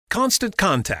Constant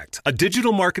Contact, a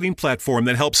digital marketing platform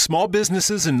that helps small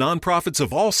businesses and nonprofits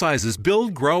of all sizes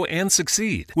build, grow, and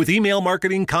succeed. With email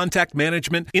marketing, contact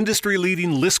management,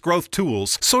 industry-leading list growth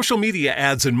tools, social media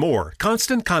ads, and more,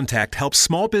 Constant Contact helps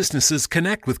small businesses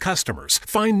connect with customers,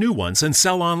 find new ones, and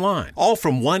sell online, all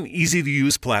from one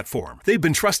easy-to-use platform. They've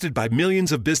been trusted by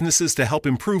millions of businesses to help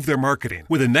improve their marketing.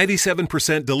 With a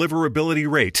 97% deliverability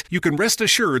rate, you can rest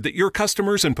assured that your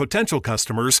customers and potential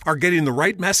customers are getting the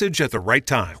right message at the right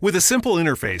time. With a simple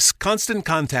interface, Constant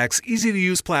Contact's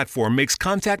easy-to-use platform makes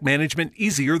contact management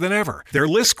easier than ever. Their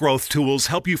list growth tools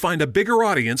help you find a bigger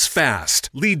audience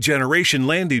fast. Lead generation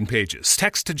landing pages,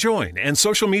 text to join, and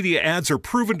social media ads are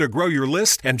proven to grow your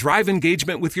list and drive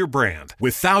engagement with your brand.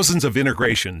 With thousands of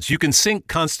integrations, you can sync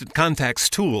Constant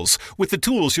Contact's tools with the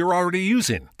tools you're already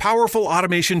using. Powerful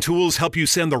automation tools help you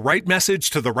send the right message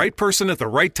to the right person at the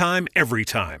right time, every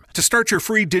time. To start your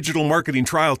free digital marketing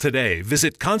trial today,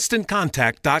 visit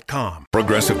ConstantContact.com.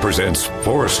 Progressive presents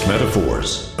Forced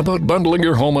Metaphors about bundling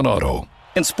your home and auto.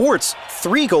 In sports,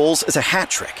 3 goals is a hat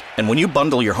trick. And when you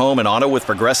bundle your home and auto with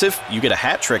Progressive, you get a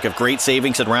hat trick of great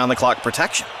savings and round-the-clock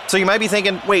protection. So you might be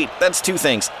thinking, wait, that's 2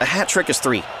 things. A hat trick is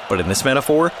 3. But in this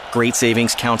metaphor, great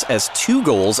savings counts as 2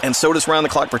 goals, and so does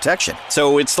round-the-clock protection.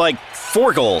 So it's like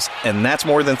 4 goals, and that's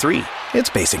more than 3. It's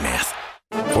basic math.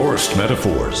 Forced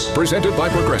Metaphors, presented by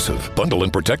Progressive. Bundle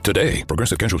and protect today.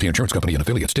 Progressive Casualty Insurance Company and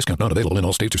affiliates. Discount not available in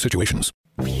all states or situations.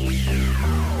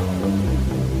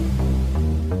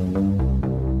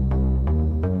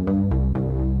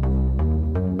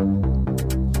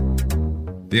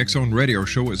 The X-Zone Radio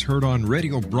Show is heard on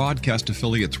radio broadcast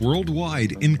affiliates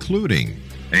worldwide, including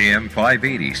AM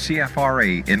 580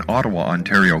 CFRA in Ottawa,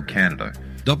 Ontario, Canada.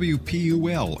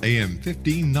 WPUL AM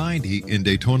 1590 in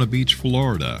Daytona Beach,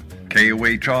 Florida.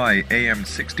 KOHI AM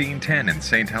 1610 in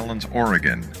St. Helens,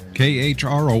 Oregon.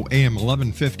 KHRO AM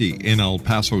 1150 in El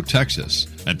Paso, Texas.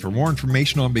 And for more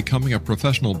information on becoming a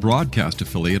professional broadcast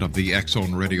affiliate of the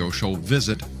X-Zone Radio Show,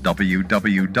 visit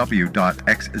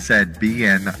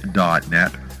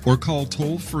www.xzbn.net or call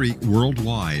toll-free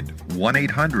worldwide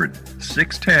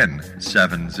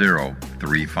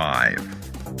 1-800-610-7035.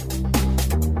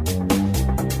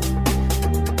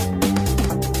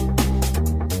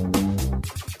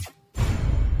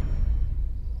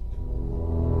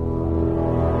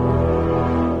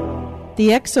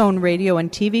 The X-Zone radio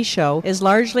and TV show is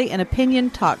largely an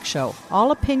opinion talk show.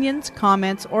 All opinions,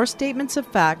 comments, or statements of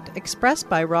fact expressed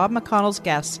by Rob McConnell's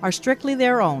guests are strictly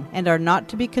their own and are not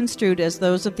to be construed as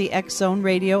those of the X-Zone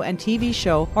radio and TV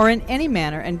show or in any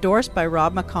manner endorsed by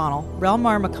Rob McConnell,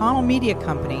 Relmar McConnell Media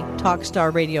Company,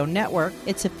 Talkstar Radio Network,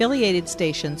 its affiliated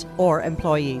stations, or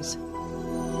employees.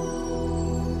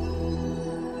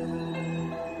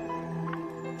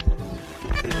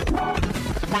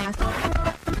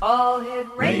 All Hit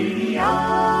Radio.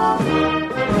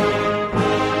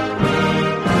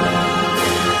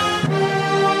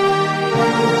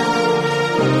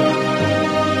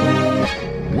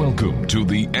 Welcome to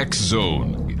the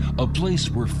X-Zone, a place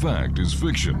where fact is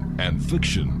fiction and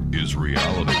fiction is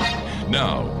reality.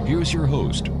 Now, here's your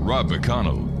host, Rob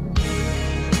McConnell.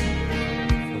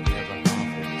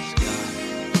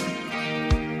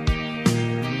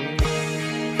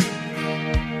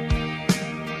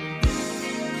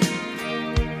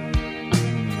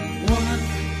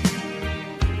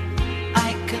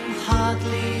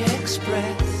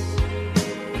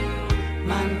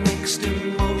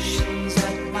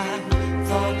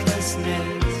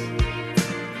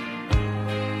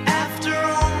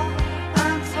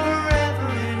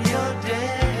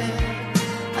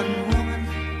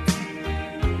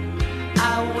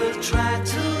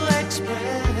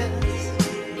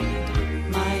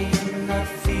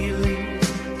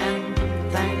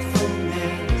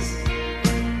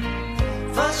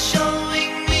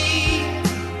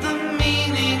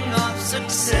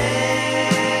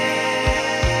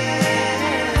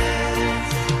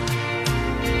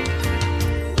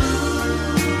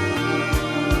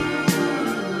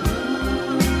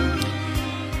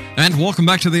 And welcome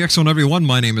back to the X-Zone, everyone.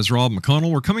 My name is Rob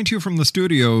McConnell. We're coming to you from the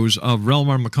studios of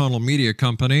Relmar McConnell Media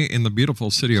Company in the beautiful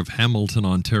city of Hamilton,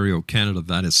 Ontario, Canada.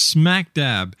 That is smack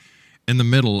dab in the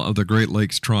middle of the Great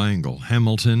Lakes Triangle.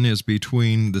 Hamilton is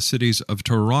between the cities of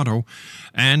Toronto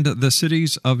and the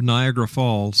cities of Niagara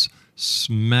Falls,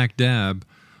 smack dab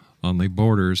on the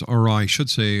borders, or I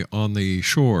should say on the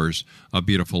shores of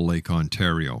beautiful Lake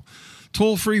Ontario.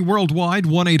 Toll-free worldwide,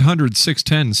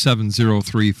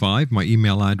 1-800-610-7035. My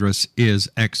email address is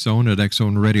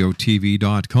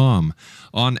xzone@xzoneradiotv.com.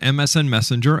 On MSN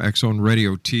Messenger,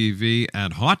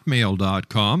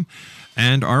 xzoneradiotv@hotmail.com.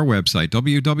 And our website,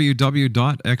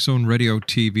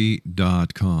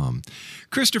 www.xzoneradiotv.com.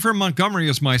 Christopher Montgomery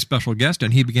is my special guest,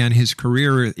 and he began his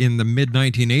career in the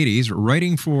mid-1980s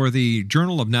writing for the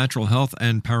Journal of Natural Health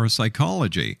and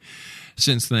Parapsychology.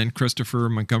 Since then, Christopher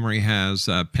Montgomery has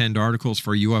penned articles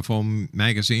for UFO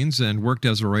magazines and worked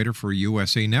as a writer for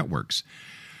USA Networks.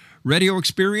 Radio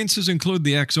experiences include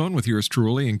the X Zone with yours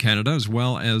truly in Canada, as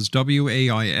well as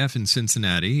WAIF in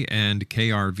Cincinnati and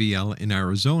KRVL in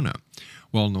Arizona.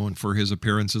 Well known for his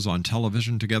appearances on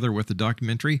television together with the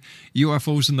documentary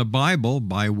UFOs in the Bible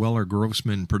by Weller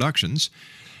Grossman Productions.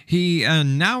 He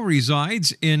now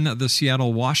resides in the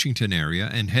Seattle, Washington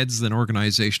area and heads an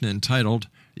organization entitled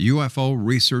UFO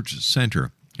Research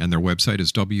Center. And their website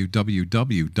is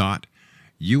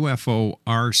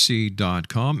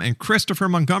www.uforc.com. And Christopher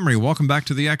Montgomery, welcome back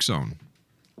to the X Zone.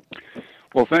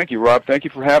 Well, thank you, Rob. Thank you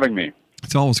for having me.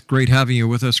 It's always great having you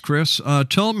with us, Chris.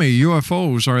 Tell me,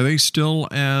 UFOs, are they still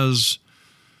as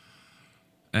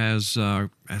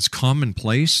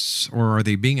commonplace, or are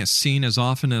they being seen as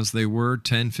often as they were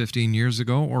 10, 15 years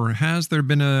ago, or has there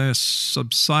been a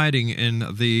subsiding in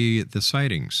the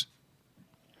sightings?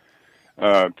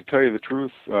 To tell you the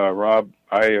truth, Rob,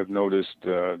 I have noticed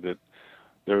that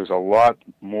there's a lot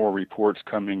more reports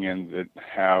coming in that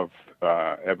have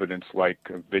evidence like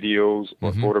videos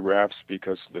or photographs,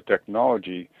 because the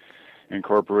technology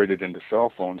incorporated into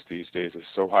cell phones these days is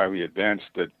so highly advanced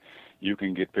that you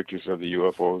can get pictures of the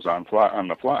UFOs on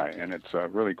the fly, and it's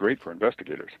really great for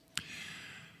investigators.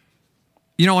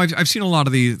 You know, I've seen a lot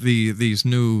of these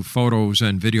new photos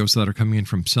and videos that are coming in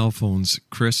from cell phones,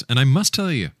 Chris, and I must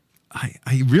tell you,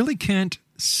 I really can't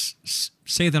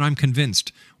say that I'm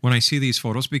convinced when I see these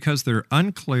photos, because they're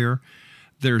unclear,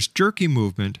 there's jerky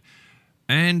movement,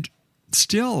 and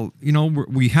still, you know,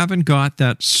 we haven't got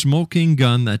that smoking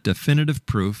gun, that definitive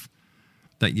proof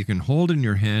that you can hold in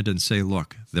your hand and say,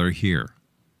 look, they're here.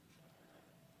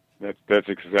 That's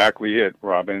exactly it,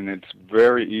 Rob, and it's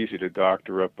very easy to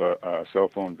doctor up a cell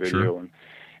phone video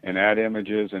and add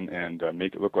images and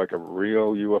make it look like a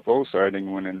real UFO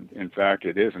sighting when in fact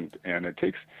it isn't. And it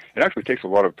actually takes a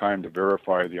lot of time to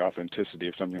verify the authenticity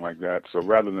of something like that. So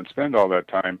rather than spend all that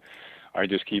time, I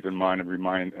just keep in mind and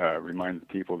remind the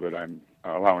people that I'm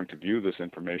allowing to view this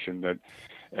information that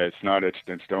it's not etched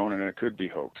in stone and it could be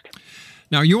hoaxed.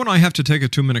 Now, you and I have to take a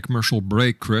 2-minute commercial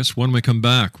break, Chris. When we come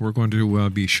back, we're going to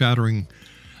be shattering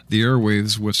the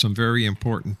airwaves with some very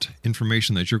important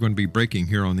information that you're going to be breaking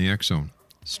here on the X Zone.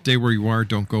 Stay where you are.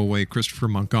 Don't go away. Christopher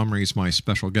Montgomery is my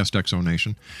special guest, X Zone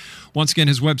Nation. Once again,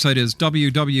 his website is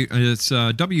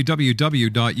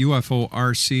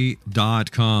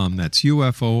www.uforc.com. That's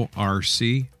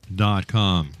uforc.com.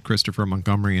 Christopher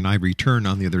Montgomery and I return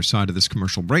on the other side of this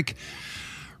commercial break,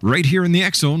 right here in the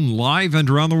X Zone, live and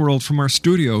around the world from our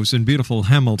studios in beautiful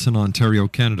Hamilton, Ontario,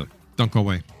 Canada. Don't go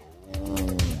away.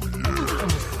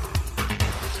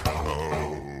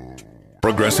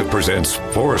 Progressive presents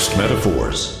Forced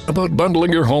Metaphors about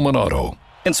bundling your home and auto.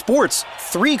 In sports,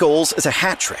 3 goals is a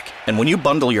hat trick. And when you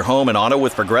bundle your home and auto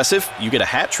with Progressive, you get a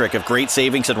hat trick of great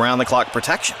savings and round-the-clock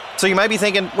protection. So you might be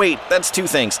thinking, wait, that's 2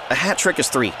 things. A hat trick is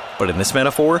 3. But in this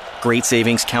metaphor, great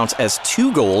savings counts as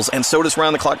 2 goals, and so does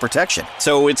round-the-clock protection.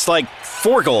 So it's like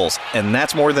 4 goals, and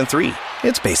that's more than 3.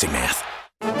 It's basic math.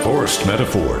 Forced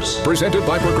Metaphors, presented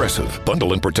by Progressive.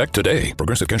 Bundle and protect today.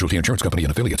 Progressive Casualty Insurance Company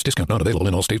and affiliates. Discount not available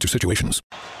in all states or situations.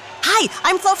 Hi,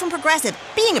 I'm Flo from Progressive.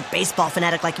 Being a baseball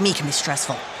fanatic like me can be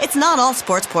stressful. It's not all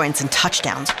sports points and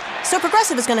touchdowns. So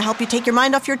Progressive is going to help you take your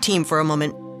mind off your team for a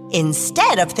moment.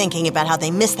 Instead of thinking about how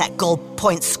they missed that goal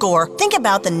point score, think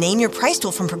about the Name Your Price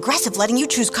tool from Progressive, letting you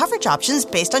choose coverage options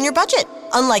based on your budget,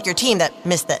 unlike your team that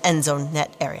missed the end zone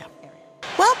net area.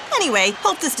 Well, anyway,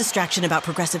 hope this distraction about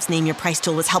Progressive's Name Your Price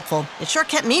tool was helpful. It sure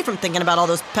kept me from thinking about all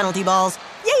those penalty balls.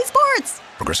 Yay, sports!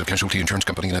 Progressive Casualty Insurance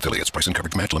Company and affiliates. Price and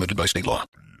coverage match limited by state law.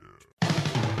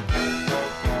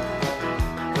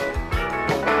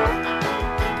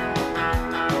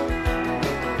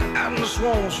 I'm the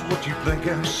swans, what you think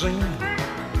I've seen?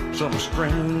 Something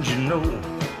strange, you know.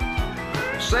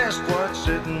 Sasquatch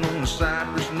sitting on the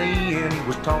cypress knee, and he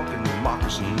was talking to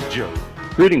Moccasin Joe.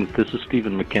 Greetings, this is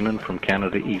Stephen McKinnon from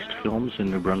Canada East Films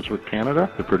in New Brunswick,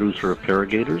 Canada, the producer of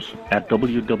Paragators, at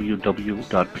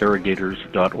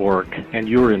www.paragators.org, and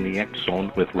you're in the X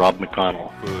Zone with Rob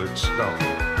McConnell. Good stuff.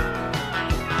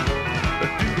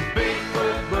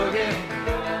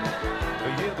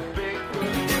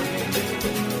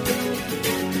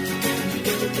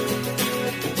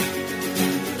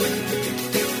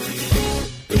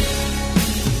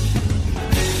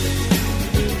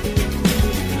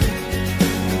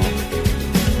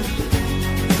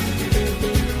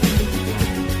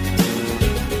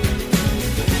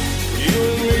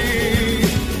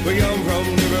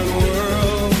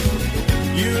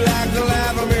 like to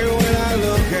laugh at me when I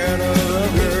look at other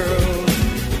girls.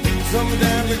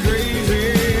 Sometimes you're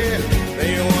crazy, and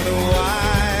you wonder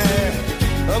why.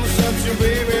 I'm such a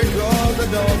baby, 'cause the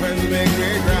dolphins make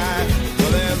me cry.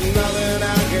 Well, there's nothing I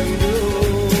can do.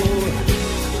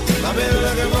 I've been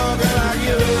looking for a girl like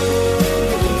you.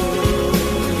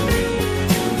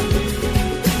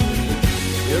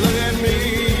 You look at me,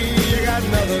 you got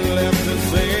nothing left to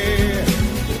say.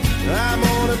 I'm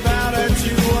only bound at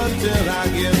you until I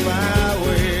get my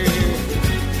way.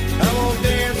 I won't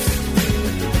dance,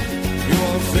 you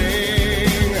won't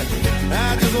sing.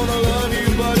 I just wanna love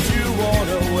you, but you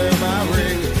wanna wear my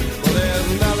ring. Well, there's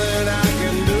nothing I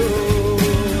can do.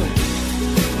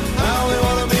 I only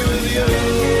wanna be with you.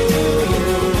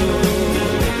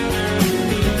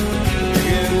 You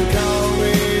can call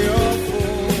me your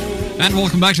fool. And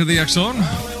welcome back to the X Zone.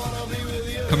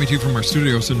 Coming to you from our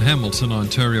studios in Hamilton,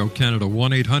 Ontario, Canada,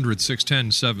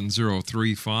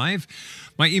 1-800-610-7035.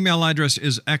 My email address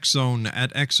is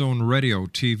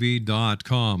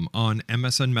xzone@xzoneradiotv.com. On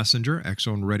MSN Messenger,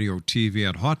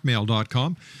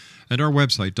 xzoneradiotv@hotmail.com. And our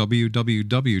website,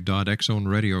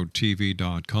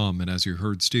 www.xzoneradiotv.com. And as you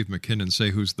heard Steve McKinnon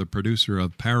say, who's the producer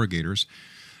of Paragators,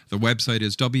 the website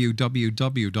is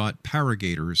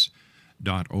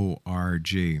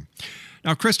www.paragators.org.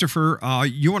 Now, Christopher,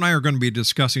 you and I are going to be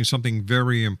discussing something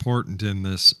very important in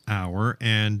this hour,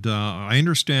 and I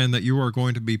understand that you are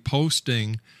going to be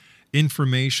posting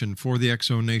information for the X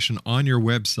Zone Nation on your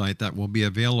website that will be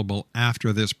available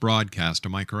after this broadcast.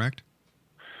 Am I correct?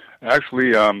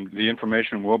 Actually, the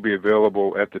information will be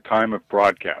available at the time of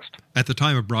broadcast. At the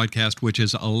time of broadcast, which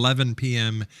is 11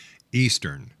 p.m.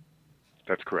 Eastern.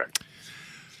 That's correct.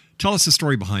 Tell us the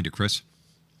story behind it, Chris.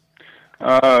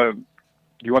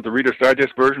 You want the Reader's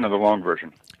Digest version or the long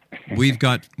version? We've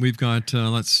got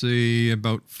let's see,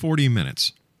 about 40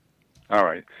 minutes. All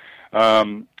right.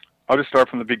 I'll just start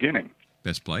from the beginning.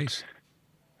 Best place.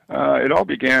 It all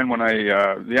began when the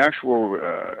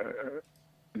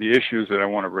issues that I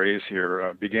want to raise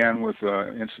here began with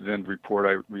an incident report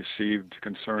I received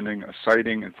concerning a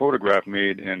sighting and photograph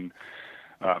made in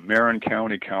Marin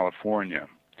County, California.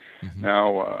 Mm-hmm.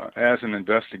 Now, as an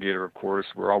investigator, of course,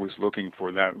 we're always looking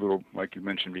for that little, like you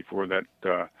mentioned before, that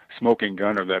smoking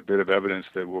gun or that bit of evidence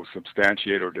that will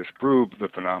substantiate or disprove the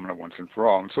phenomena once and for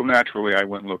all. And so naturally, I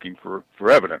went looking for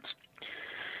evidence.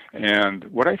 And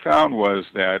what I found was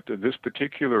that this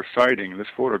particular sighting, this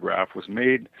photograph, was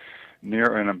made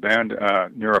near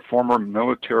near a former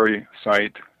military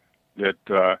site that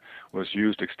was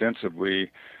used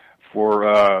extensively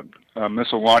for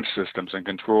missile launch systems and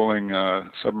controlling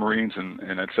submarines and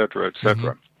et cetera, et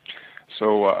cetera. Mm-hmm.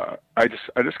 So I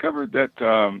discovered that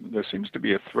there seems to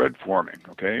be a thread forming.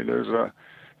 Okay, there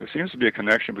seems to be a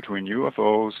connection between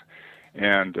UFOs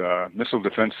and missile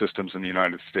defense systems in the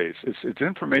United States. It's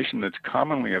information that's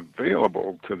commonly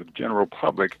available to the general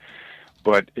public,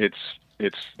 but it's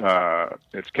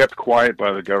kept quiet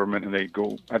by the government, and I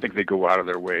think they go out of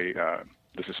their way.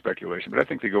 This is speculation, but I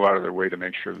think they go out of their way to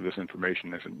make sure that this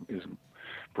information isn't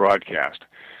broadcast.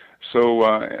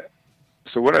 So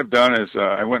what I've done is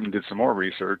I went and did some more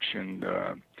research and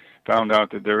found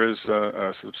out that there is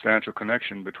a substantial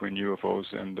connection between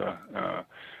UFOs and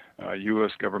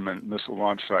U.S. government missile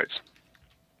launch sites.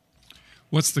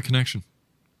 What's the connection?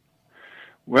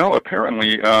 Well,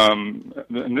 apparently, and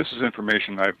this is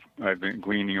information I've been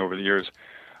gleaning over the years,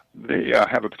 they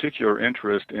have a particular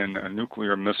interest in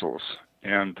nuclear missiles.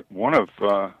 And one of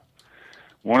the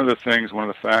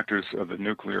factors of the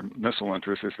nuclear missile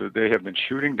interest is that they have been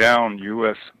shooting down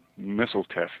U.S. missile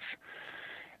tests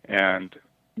and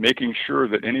making sure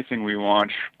that anything we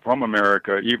launch from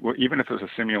America, even if it's a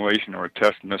simulation or a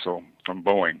test missile from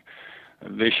Boeing,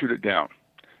 they shoot it down.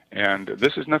 And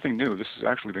this is nothing new. This has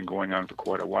actually been going on for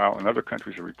quite a while, and other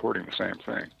countries are reporting the same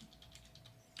thing.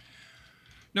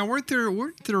 Now, weren't there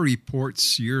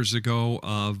reports years ago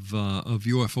of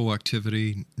UFO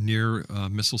activity near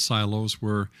missile silos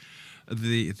where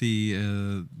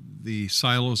the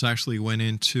silos actually went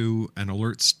into an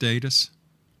alert status?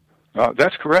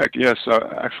 That's correct. Yes,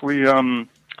 actually,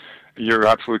 you're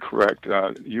absolutely correct.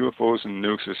 UFOs and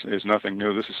nukes is nothing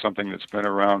new. This is something that's been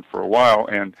around for a while,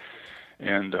 and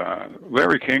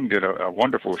Larry King did a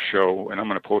wonderful show, and I'm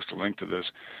going to post a link to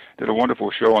this. Did a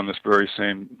wonderful show on this very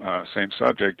same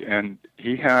subject, and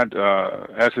he had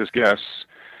as his guests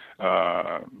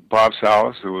Bob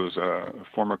Salas, who was a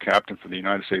former captain for the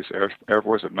United States Air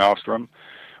Force at Malmstrom,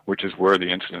 which is where the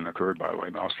incident occurred, by the way,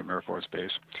 Malmstrom Air Force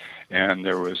Base. And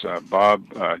there was Bob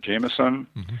Jameson.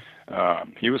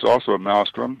 Mm-hmm. He was also at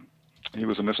Malmstrom. He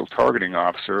was a missile targeting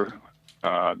officer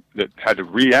that had to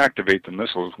reactivate the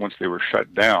missiles once they were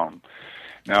shut down.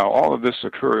 Now, all of this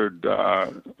occurred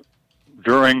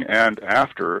during and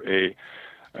after a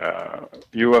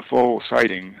UFO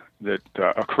sighting that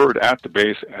occurred at the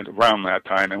base at around that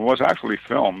time and was actually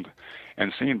filmed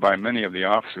and seen by many of the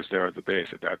officers there at the base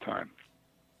at that time.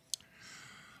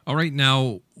 All right,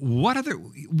 now what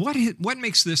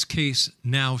makes this case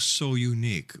now so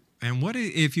unique? And what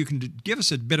if you can give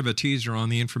us a bit of a teaser on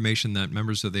the information that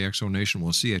members of the X Zone Nation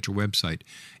will see at your website,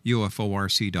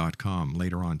 uforc.com,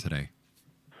 later on today?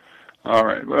 All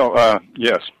right. Well,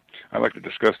 yes, I'd like to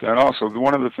discuss that. Also,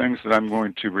 one of the things that I'm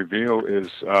going to reveal is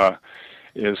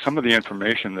some of the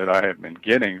information that I have been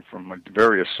getting from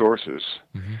various sources,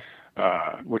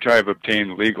 which I have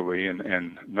obtained legally,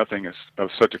 and nothing is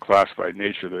of such a classified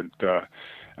nature that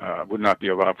would not be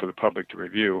allowed for the public to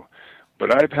review.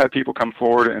 But I've had people come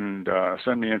forward and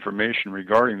send me information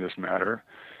regarding this matter,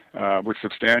 which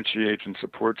substantiates and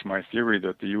supports my theory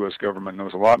that the U.S. government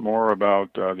knows a lot more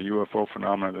about the UFO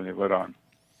phenomena than they let on.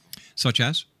 Such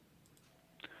as?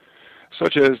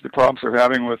 Such as the problems they're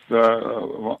having with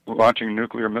launching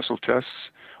nuclear missile tests,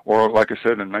 or like I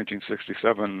said in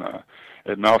 1967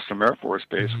 at Malmstrom Air Force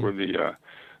Base, where the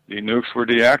nukes were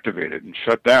deactivated and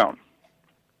shut down.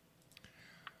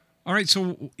 All right,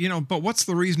 so, but what's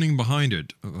the reasoning behind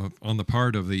it on the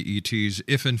part of the ETs,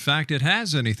 if in fact it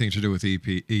has anything to do with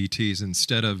ETs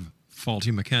instead of faulty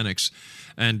mechanics?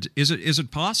 And is it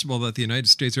possible that the United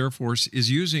States Air Force is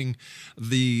using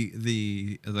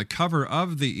the cover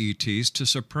of the ETs to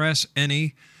suppress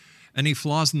any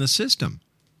flaws in the system?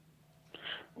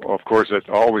 Well, of course, that's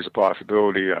always a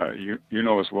possibility. You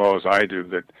know as well as I do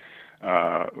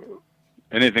that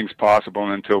anything's possible,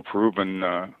 and until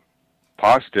proven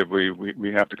positively,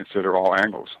 we have to consider all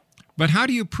angles. But how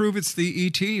do you prove it's the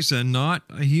ETs and not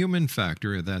a human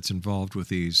factor that's involved with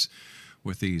these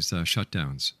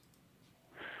shutdowns?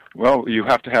 Well, you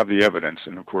have to have the evidence,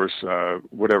 and of course,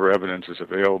 whatever evidence is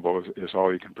available is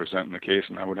all you can present in the case.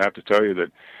 And I would have to tell you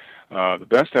that the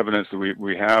best evidence that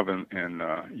we have in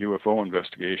UFO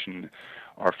investigation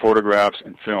are photographs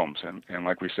and films, and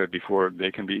like we said before,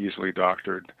 they can be easily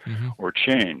doctored or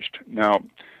changed. Now,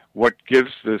 what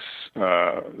gives this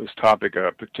topic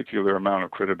a particular amount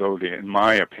of credibility, in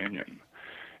my opinion,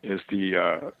 is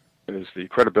the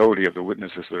credibility of the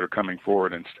witnesses that are coming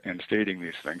forward and stating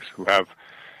these things, who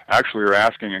actually are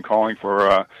asking and calling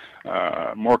for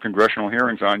more congressional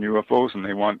hearings on UFOs, and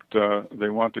they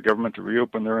want the government to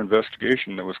reopen their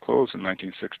investigation that was closed in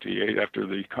 1968 after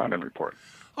the Condon report.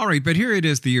 All right, but here it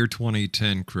is, the year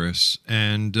 2010, Chris,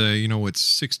 and it's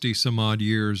 60 some odd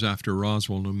years after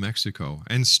Roswell, New Mexico,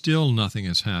 and still nothing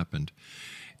has happened.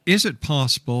 Is it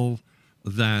possible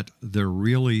that there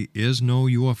really is no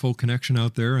UFO connection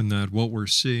out there, and that what we're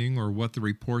seeing or what the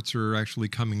reports are actually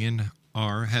coming in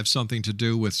have something to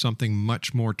do with something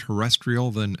much more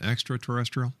terrestrial than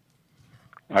extraterrestrial?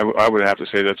 I would have to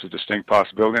say that's a distinct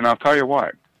possibility, and I'll tell you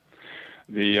why.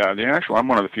 I'm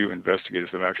one of the few investigators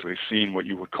that have actually seen what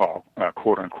you would call,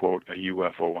 quote unquote, a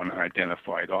UFO, an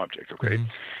unidentified object. Okay,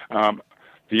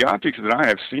 the objects that I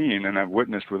have seen and I've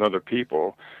witnessed with other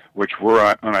people, which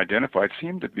were unidentified,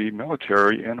 seem to be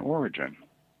military in origin.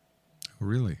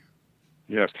 Really?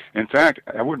 Yes. In fact,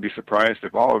 I wouldn't be surprised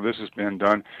if all of this has been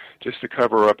done just to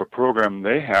cover up a program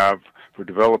they have for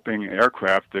developing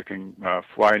aircraft that can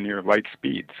fly near light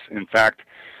speeds. In fact,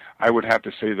 I would have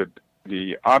to say that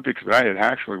the objects that I had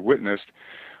actually witnessed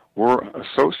were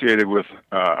associated with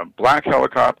black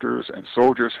helicopters and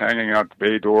soldiers hanging out the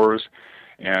bay doors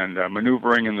and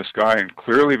maneuvering in the sky and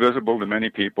clearly visible to many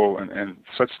people, and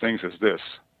such things as this.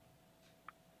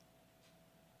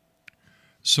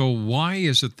 So why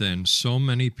is it then so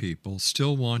many people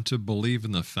still want to believe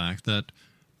in the fact that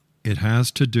it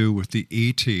has to do with the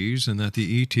ETs, and that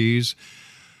the ETs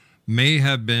may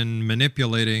have been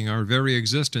manipulating our very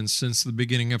existence since the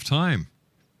beginning of time?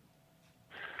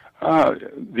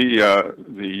 The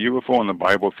UFO and the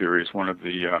Bible theory is one of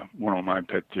my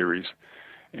pet theories,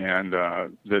 and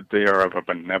that they are of a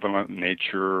benevolent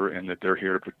nature and that they're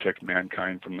here to protect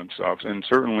mankind from themselves. And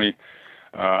certainly,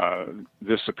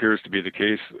 this appears to be the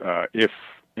case if,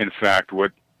 in fact,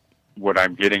 what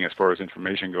I'm getting as far as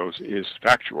information goes is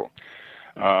factual.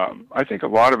 I think a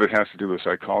lot of it has to do with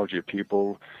psychology of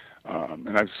people.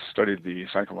 And I've studied the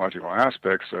psychological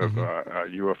aspects of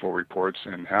UFO reports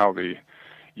and how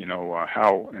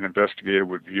how an investigator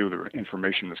would view the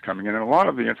information that's coming in. And a lot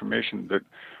of the information that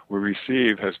we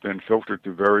receive has been filtered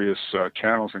through various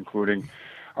channels, including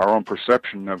our own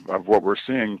perception of what we're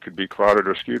seeing could be clouded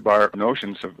or skewed by our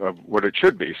notions of what it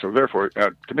should be. So therefore,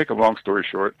 to make a long story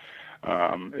short,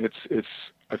 it's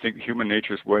I think human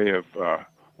nature's way of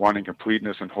wanting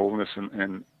completeness and wholeness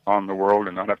and on the world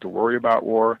and not have to worry about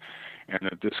war, and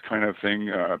that this kind of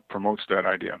thing promotes that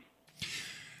idea.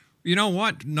 You know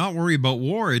what? Not worry about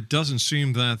war. It doesn't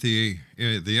seem that the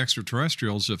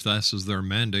extraterrestrials, if this is their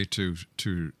mandate to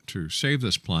save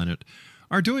this planet,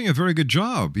 are doing a very good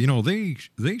job. You know, they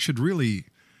should really,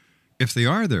 if they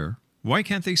are there, why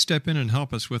can't they step in and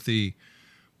help us with the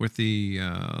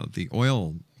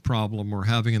oil problem we're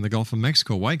having in the Gulf of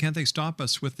Mexico? Why can't they stop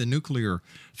us with the nuclear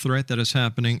threat that is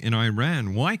happening in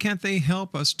Iran? Why can't they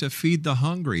help us to feed the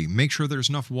hungry, make sure there's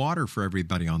enough water for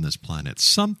everybody on this planet?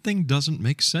 Something doesn't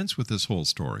make sense with this whole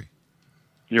story.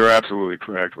 You're absolutely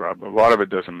correct, Rob. A lot of it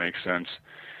doesn't make sense.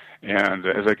 And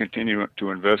as I continue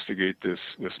to investigate this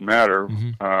matter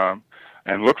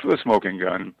and look for the smoking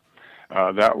gun,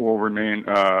 that will remain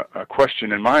a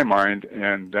question in my mind,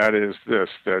 and that is this,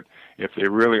 that if they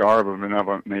really are of a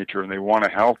benevolent nature and they want to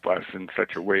help us in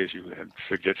such a way as you had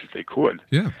suggested they could,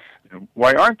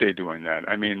 why aren't they doing that?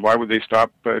 I mean, why would they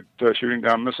stop at shooting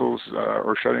down missiles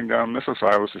or shutting down missile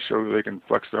silos to show that they can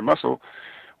flex their muscle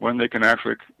when they can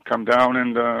actually come down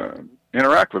and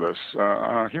interact with us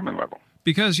on a human level?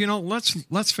 Because, you know,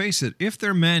 let's face it, if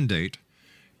their mandate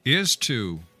is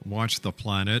to watch the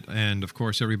planet, and of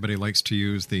course everybody likes to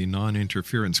use the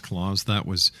non-interference clause that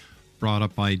was brought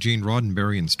up by Gene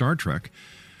Roddenberry in Star Trek,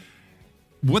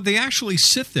 would they actually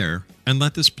sit there and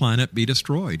let this planet be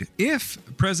destroyed? If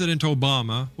President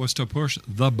Obama was to push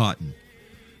the button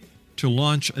to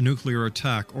launch a nuclear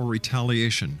attack or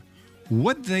retaliation,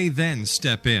 would they then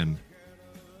step in?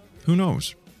 Who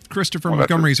knows? Christopher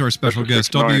Montgomery is our special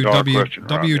guest,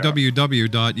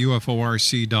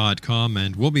 www.uforc.com,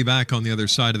 and we'll be back on the other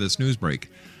side of this news break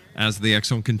as the X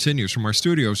Zone continues from our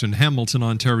studios in Hamilton,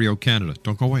 Ontario, Canada.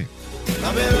 Don't go away.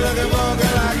 I've been looking for a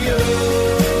girl like you.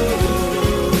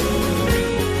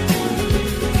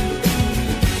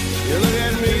 You look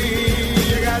at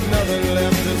me, you got nothing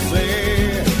left to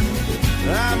say.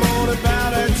 I'm only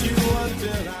bound at you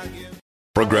until I get...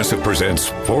 Progressive presents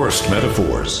Forced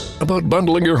Metaphors about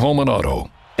bundling your home and auto.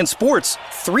 In sports,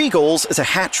 3 goals is a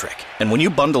hat trick. And when you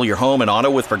bundle your home and auto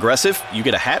with Progressive, you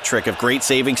get a hat trick of great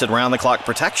savings and round-the-clock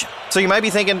protection. So you might be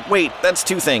thinking, wait, that's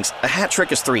 2 things. A hat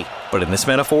trick is 3. But in this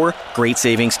metaphor, great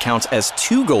savings counts as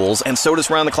 2 goals, and so does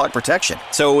round-the-clock protection.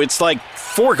 So it's like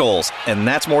 4 goals, and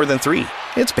that's more than 3.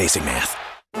 It's basic math.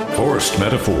 Forced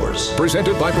Metaphors,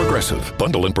 presented by Progressive.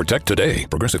 Bundle and protect today.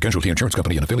 Progressive Casualty Insurance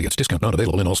Company and affiliates. Discount not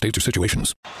available in all states or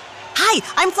situations. Hi,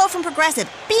 I'm Flo from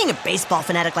Progressive. Being a baseball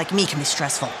fanatic like me can be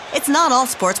stressful. It's not all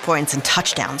sports points and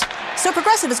touchdowns. So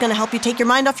Progressive is going to help you take your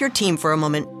mind off your team for a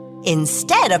moment.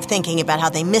 Instead of thinking about how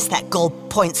they missed that goal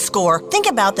point score, think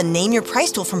about the Name Your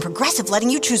Price tool from Progressive, letting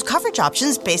you choose coverage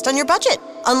options based on your budget,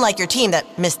 unlike your team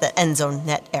that missed the end zone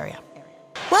net area.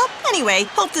 Well, anyway,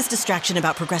 hope this distraction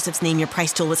about Progressive's Name Your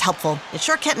Price tool was helpful. It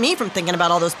sure kept me from thinking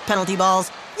about all those penalty balls.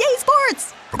 Yay,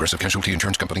 sports! Progressive Casualty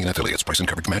Insurance Company and affiliates. Price and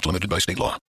coverage match limited by state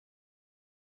law.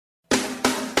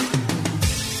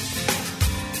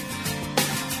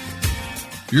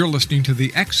 You're listening to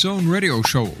the X Zone Radio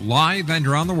Show, live and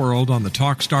around the world on the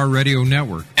Talkstar Radio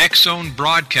Network, X Zone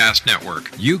Broadcast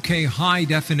Network, UK High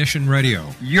Definition Radio,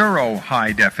 Euro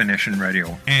High Definition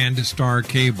Radio, and Star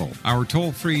Cable. Our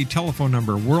toll-free telephone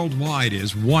number worldwide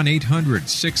is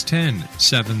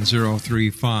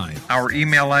 1-800-610-7035. Our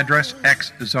email address,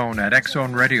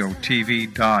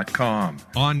 xzone@xzoneradiotv.com.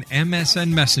 On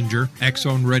MSN Messenger,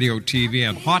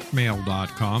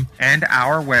 xzoneradiotv@hotmail.com. And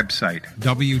our website,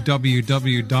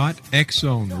 www.xzoneradiotv.com.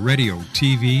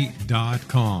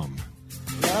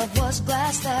 Love was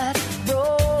glass that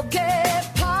broke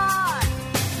apart.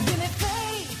 Give me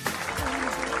faith.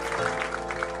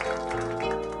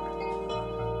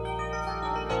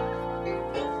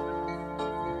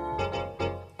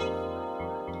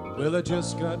 Well, I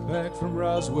just got back from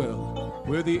Roswell,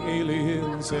 where the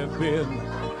aliens have been.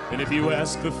 And if you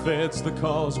ask the feds the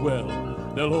cause, well,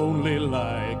 they'll only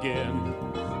lie again.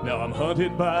 Now I'm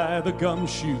hunted by the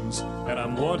gumshoes, and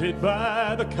I'm wanted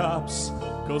by the cops,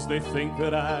 'cause they think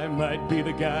that I might be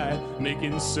the guy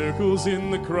making circles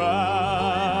in the crops.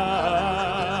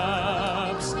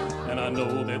 And I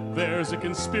know that there's a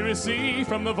conspiracy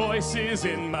from the voices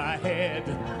in my head.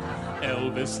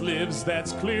 Elvis lives,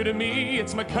 that's clear to me.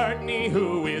 It's McCartney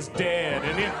who is dead.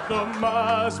 And if the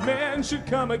Mars men should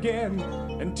come again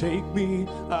and take me,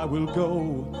 I will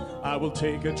go. I will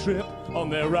take a trip on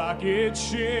their rocket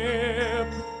ship.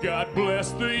 God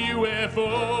bless the UFO.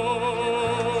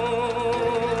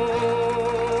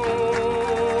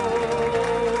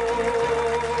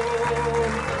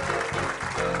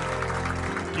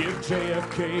 Give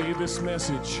JFK this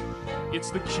message. It's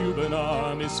the Cuban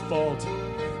Army's fault.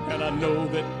 And I know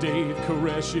that Dave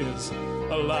Koresh is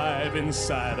alive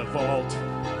inside a vault.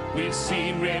 We've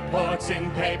seen reports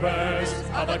in papers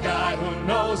of a guy who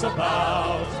knows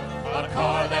about a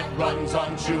car that runs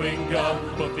on chewing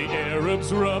gum, but the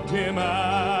Arabs rubbed him out.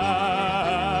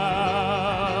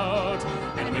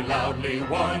 And we loudly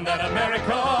warn that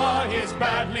America is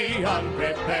badly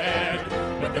unprepared.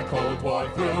 With the Cold War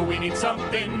through, we need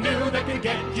something new that can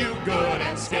get you good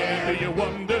and scared. Do you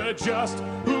wonder just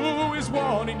who is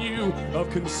warning you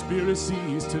of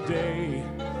conspiracies today?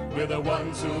 We're the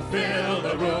ones who fill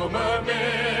the rumor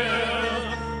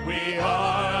mill. We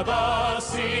are the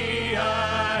CIA.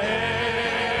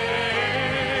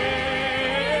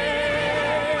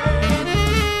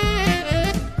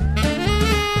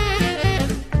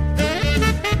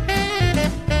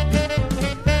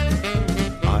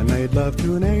 I made love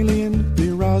to an alien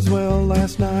near Roswell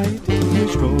last night. We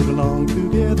strolled along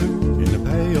together in the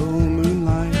pale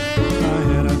moonlight. I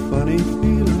had a funny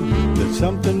feeling that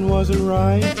something wasn't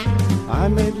right. I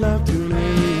made love to an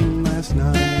alien last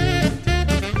night.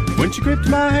 When she gripped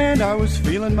my hand, I was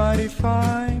feeling mighty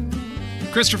fine.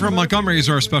 Christopher Montgomery is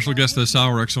our special guest this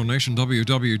hour. Exonation,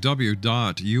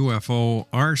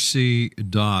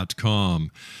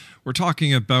 www.uforc.com. We're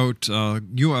talking about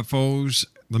UFOs,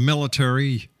 the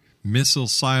military, missile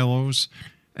silos,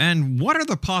 and what are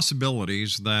the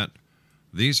possibilities that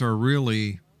these are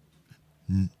really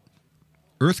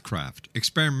earthcraft,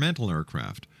 experimental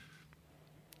aircraft.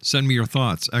 Send me your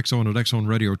thoughts, Exxon at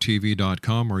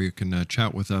exxonradiotv.com, or you can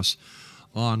chat with us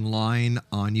online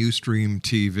on Ustream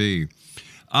TV.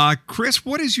 Chris,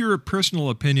 what is your personal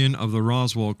opinion of the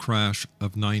Roswell crash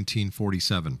of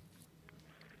 1947?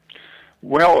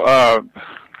 Well,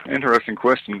 interesting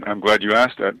question. I'm glad you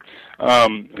asked that.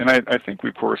 And I think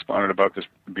we corresponded about this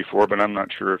before, but I'm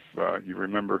not sure if you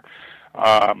remember.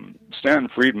 Stanton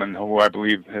Friedman, who I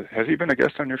believe, has he been a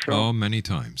guest on your show? Oh, many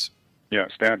times. Yeah,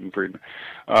 Stanton Friedman.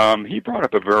 He brought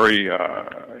up a very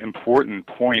important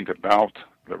point about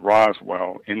the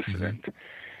Roswell incident,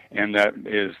 and that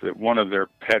is that one of their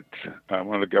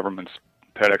one of the government's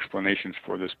pet explanations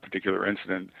for this particular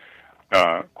incident,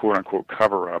 quote-unquote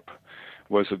cover-up,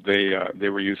 was that they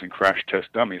were using crash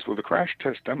test dummies. Well, the crash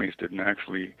test dummies didn't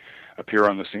actually appear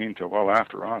on the scene until well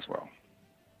after Roswell.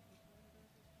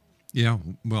 Yeah,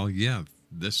 well, yeah.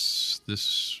 This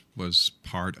was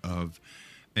part of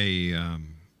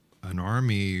an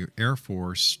Army Air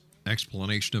Force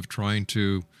explanation of trying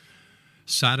to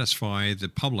satisfy the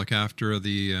public after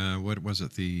the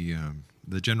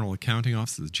the General Accounting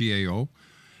Office, the GAO,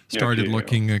 started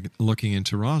looking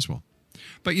into Roswell.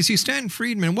 But you see, Stanton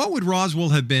Friedman, what would Roswell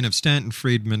have been if Stanton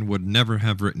Friedman would never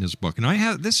have written his book?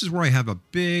 And this is where I have a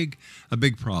big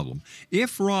problem.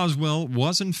 If Roswell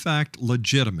was in fact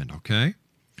legitimate, okay,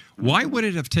 why would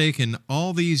it have taken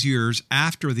all these years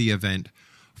after the event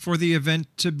for the event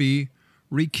to be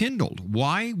rekindled?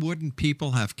 Why wouldn't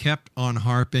people have kept on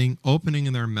harping,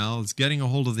 opening their mouths, getting a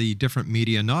hold of the different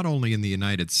media, not only in the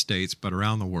United States, but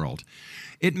around the world?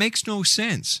 It makes no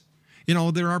sense. You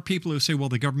know, there are people who say, well,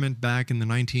 the government back in the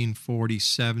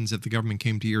 1947s, if the government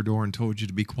came to your door and told you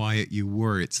to be quiet, you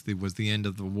were. It was the end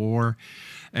of the war,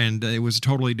 and it was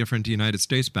totally different to the United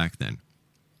States back then.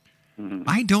 Mm-hmm.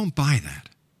 I don't buy that.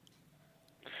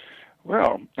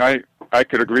 Well, I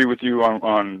could agree with you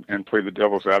on and play the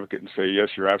devil's advocate and say,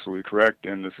 yes, you're absolutely correct,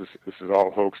 and this is all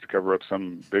hoax to cover up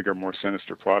some bigger, more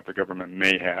sinister plot the government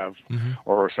may have,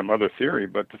 or some other theory.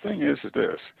 But the thing is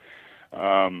this.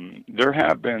 There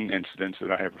have been incidents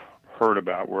that I have heard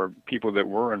about where people that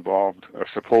were involved, or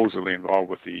supposedly involved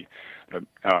with the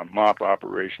MOP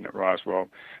operation at Roswell,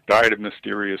 died of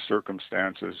mysterious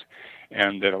circumstances,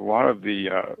 and that a lot of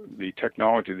the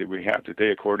technology that we have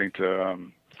today, according to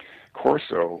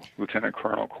Corso, Lieutenant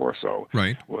Colonel Corso,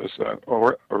 right, was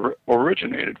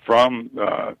originated from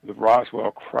the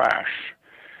Roswell crash.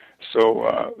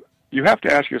 So you have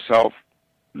to ask yourself,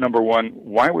 number one,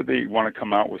 why would they want to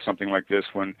come out with something like this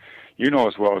when you know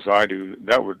as well as I do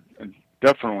that would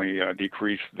definitely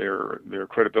decrease their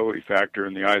credibility factor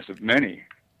in the eyes of many?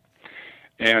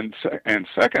 And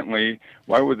secondly,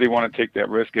 why would they want to take that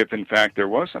risk if, in fact, there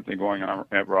was something going on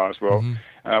at Roswell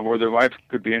where their lives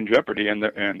could be in jeopardy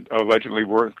and allegedly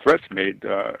were threats made?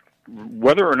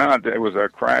 Whether or not it was a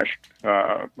crashed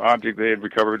object they had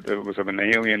recovered that was of an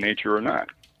alien nature or not.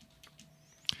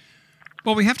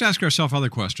 Well, we have to ask ourselves other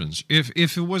questions. If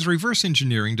it was reverse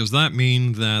engineering, does that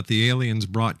mean that the aliens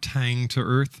brought Tang to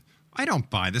Earth? I don't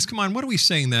buy this. Come on, what are we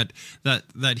saying? That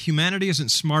humanity isn't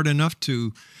smart enough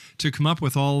to come up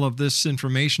with all of this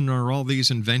information or all these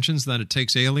inventions, that it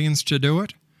takes aliens to do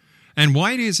it? And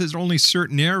why is it only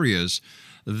certain areas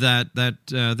that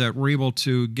we're able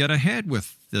to get ahead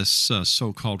with this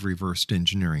so-called reversed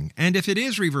engineering. And if it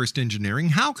is reversed engineering,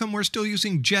 how come we're still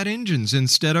using jet engines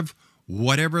instead of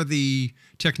whatever the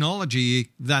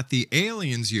technology that the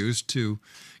aliens used to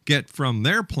get from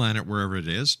their planet, wherever it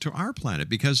is, to our planet?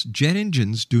 Because jet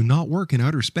engines do not work in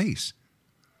outer space.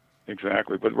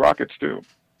 Exactly, but rockets do.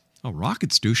 Oh,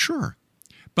 rockets do, sure.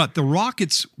 But the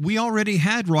rockets, we already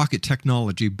had rocket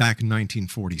technology back in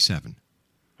 1947.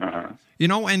 Uh-huh. You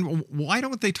know, and why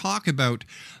don't they talk about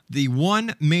the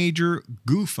one major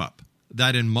goof-up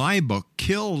that in my book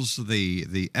kills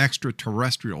the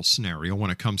extraterrestrial scenario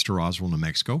when it comes to Roswell, New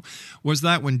Mexico, was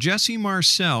that when Jesse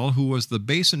Marcel, who was the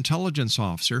base intelligence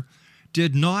officer,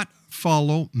 did not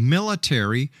follow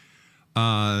the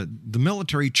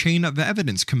military chain of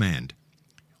evidence command.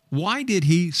 Why did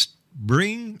he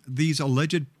bring these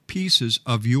alleged pieces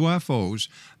of UFOs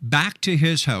back to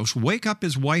his house, wake up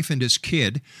his wife and his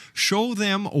kid, show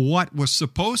them what was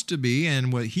supposed to be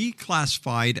and what he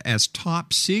classified as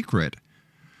top secret,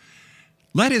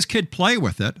 let his kid play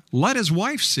with it, let his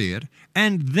wife see it,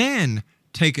 and then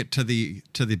take it to the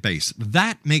base?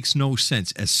 That makes no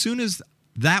sense. As soon as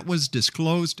that was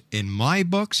disclosed in my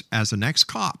books as an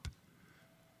ex-cop,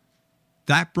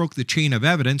 that broke the chain of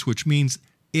evidence, which means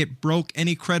it broke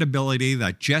any credibility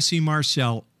that Jesse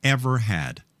Marcel ever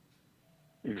had.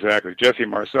 Exactly, Jesse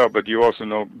Marcel. But you also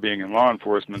know, being in law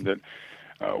enforcement, that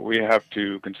we have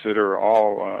to consider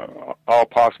all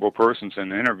possible persons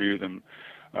and interview them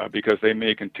because they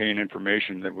may contain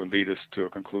information that would lead us to a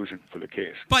conclusion for the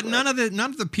case. But none of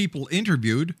the people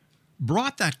interviewed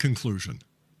brought that conclusion.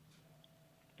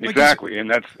 Exactly, and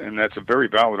that's a very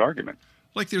valid argument.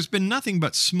 Like, there's been nothing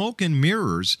but smoke and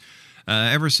mirrors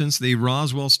ever since the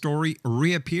Roswell story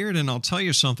reappeared. And I'll tell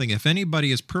you something, if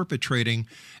anybody is perpetrating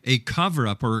a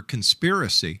cover-up or a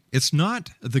conspiracy, it's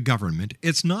not the government,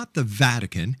 it's not the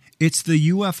Vatican, it's the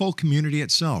UFO community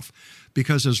itself.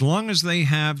 Because as long as they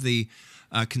have the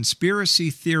conspiracy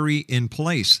theory in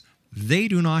place, they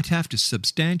do not have to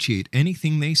substantiate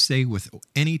anything they say with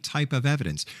any type of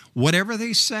evidence. Whatever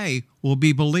they say will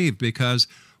be believed because,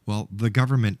 well, the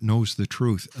government knows the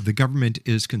truth. The government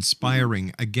is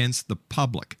conspiring against the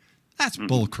public. That's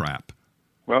bullcrap.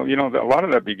 Well, you know, a lot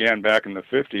of that began back in the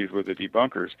 50s with the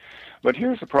debunkers. But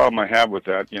here's the problem I have with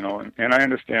that, you know, and I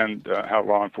understand how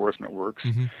law enforcement works,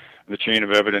 the chain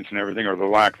of evidence and everything, or the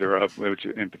lack thereof, which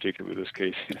in particular this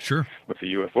case sure. with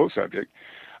the UFO subject.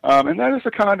 And that is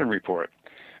the Condon Report.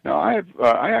 Now,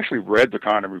 I actually read the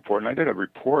Condon Report, and I did a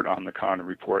report on the Condon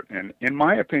Report. And in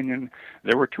my opinion,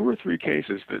 there were 2 or 3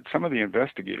 cases that some of the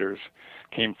investigators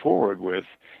came forward with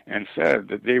and said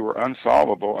that they were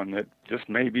unsolvable and that this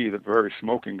may be the very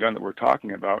smoking gun that we're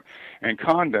talking about. And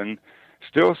Condon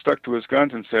still stuck to his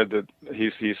guns and said that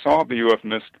he solved the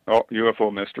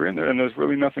UFO mystery, and there's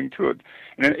really nothing to it.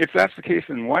 And if that's the case,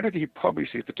 then why did he publish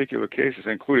these particular cases,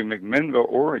 including McMinnville,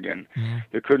 Oregon,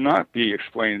 that could not be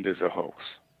explained as a hoax?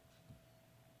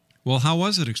 Well, how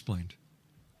was it explained?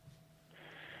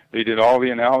 They did all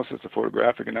the analysis, the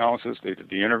photographic analysis, they did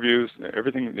the interviews,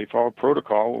 everything. They followed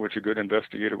protocol, which a good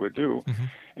investigator would do,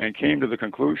 and came to the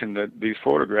conclusion that these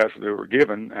photographs that were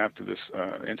given after this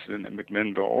incident in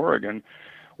McMinnville, Oregon,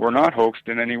 were not hoaxed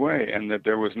in any way, and that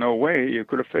there was no way you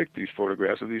could have faked these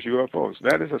photographs of these UFOs.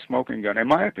 That is a smoking gun, in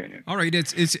my opinion. All right,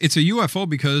 it's a UFO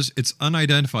because it's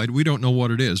unidentified. We don't know what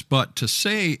it is. But to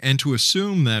say and to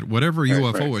assume that whatever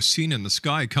UFO is seen in the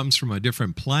sky comes from a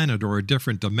different planet or a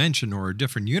different dimension or a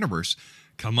different universe,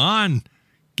 come on,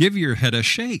 give your head a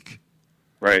shake.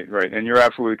 Right. And you're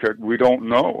absolutely correct. We don't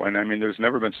know. And, I mean, there's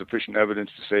never been sufficient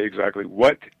evidence to say exactly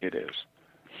what it is.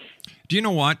 Do you know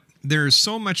what? There's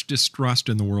so much distrust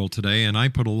in the world today, and I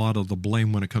put a lot of the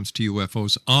blame when it comes to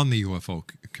UFOs on the UFO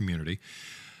community,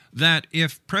 that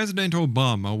if President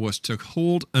Obama was to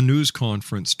hold a news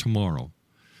conference tomorrow,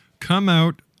 come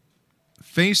out,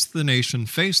 face the nation,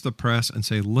 face the press, and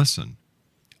say, listen,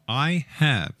 I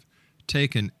have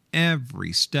taken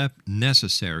every step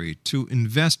necessary to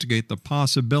investigate the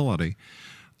possibility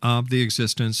of the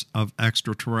existence of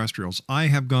extraterrestrials. I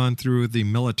have gone through the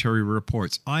military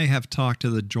reports. I have talked to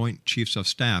the Joint Chiefs of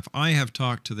Staff. I have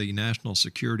talked to the National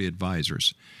Security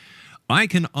Advisors. I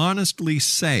can honestly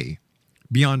say,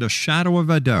 beyond a shadow of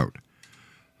a doubt,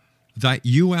 that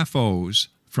UFOs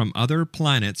from other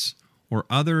planets or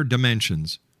other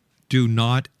dimensions do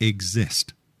not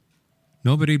exist.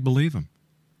 Nobody'd believe them.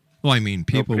 Well, I mean,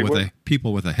 people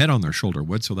with a head on their shoulder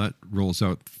would, so that rolls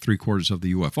out 3/4 of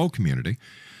the UFO community,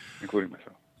 including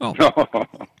myself.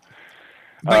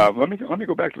 Oh, let me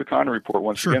go back to the Condon Report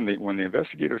once again. When the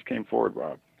investigators came forward,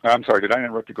 Rob. I'm sorry, did I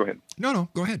interrupt you? Go ahead. No,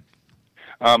 go ahead.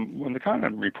 When the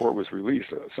Condon report was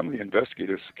released, some of the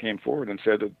investigators came forward and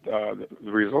said that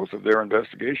the results of their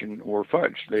investigation were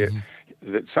fudged.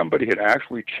 That somebody had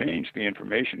actually changed the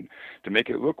information to make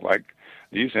it look like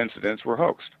these incidents were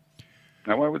hoaxed.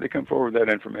 Now, why would they come forward with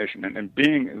that information? And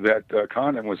being that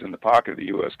Condon was in the pocket of the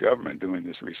U.S. government doing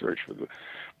this research for the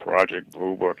Project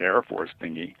Blue Book Air Force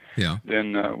thingy,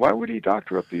 then why would he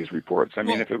doctor up these reports? I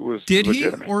mean, if it was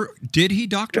legitimate. Did he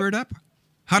doctor it up?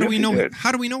 How do we know? Did.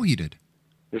 How do we know he did?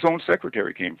 His own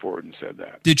secretary came forward and said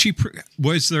that. Did she?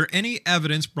 Was there any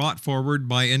evidence brought forward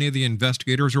by any of the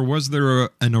investigators, or was there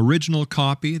an original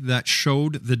copy that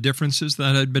showed the differences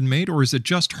that had been made, or is it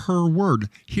just her word,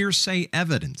 hearsay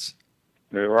evidence?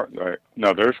 There are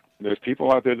there's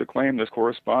people out there that claim this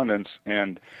correspondence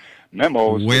and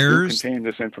memos that contain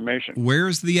this information.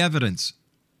 Where's the evidence?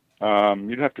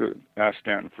 You'd have to ask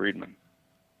Stanton Friedman.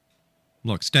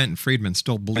 Look, Stanton Friedman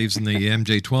still believes in the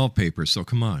MJ-12 papers, so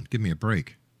come on, give me a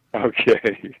break.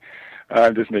 Okay,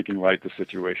 I'm just making light of the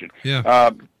situation.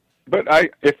 Yeah. But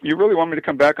if you really want me to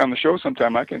come back on the show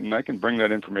sometime, I can bring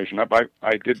that information up. I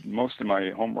did most of my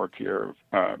homework here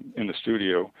in the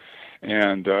studio.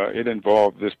 And it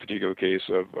involved this particular case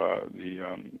of the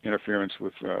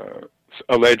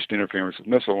alleged interference with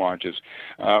missile launches.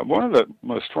 One of the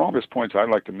most strongest points I'd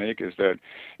like to make is that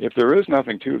if there is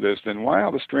nothing to this, then why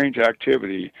all the strange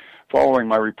activity following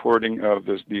my reporting of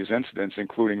these incidents,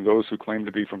 including those who claim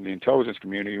to be from the intelligence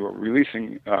community who are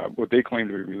releasing what they claim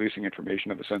to be releasing information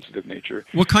of a sensitive nature?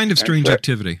 What kind of strange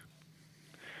activity?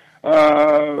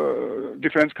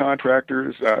 Defense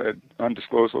contractors at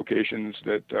undisclosed locations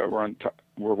that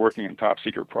were working in top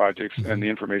secret projects, and the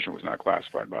information was not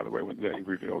classified, by the way, when they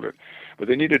revealed it. But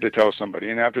they needed to tell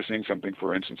somebody, and after seeing something,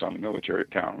 for instance, on the military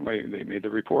town, they made the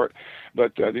report.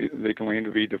 But they claimed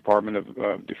to be Department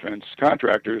of Defense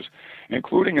contractors,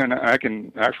 including, and I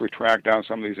can actually track down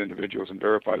some of these individuals and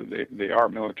verify that they are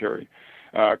military.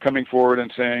 Coming forward and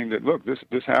saying that, look,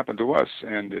 this happened to us,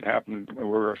 and it happened,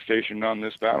 we're stationed on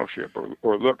this battleship.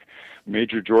 Or look,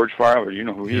 Major George Filer, you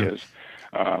know who he is.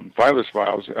 Filer's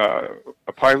Files,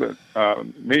 a pilot,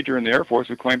 major in the Air Force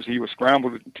who claims he was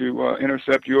scrambled to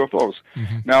intercept UFOs.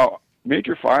 Now,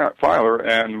 Major Filer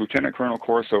and Lieutenant Colonel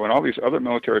Corso and all these other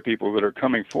military people that are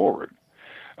coming forward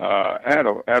at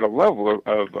a level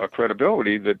of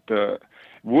credibility that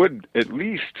would at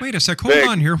least... Wait a sec,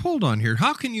 hold on here.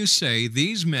 How can you say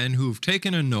these men who've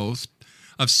taken an oath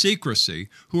of secrecy,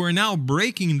 who are now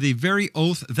breaking the very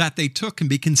oath that they took, can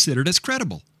be considered as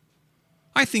credible?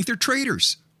 I think they're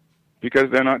traitors.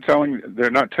 Because they're not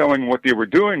telling what they were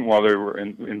doing while they were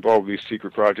involved in these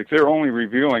secret projects. They're only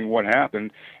revealing what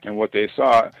happened and what they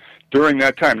saw during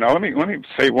that time. Now, let me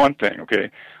say one thing,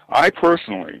 okay? I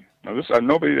personally... Now,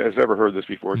 nobody has ever heard this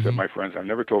before except my friends. I've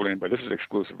never told anybody. This is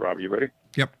exclusive, Rob. You ready?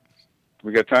 Yep.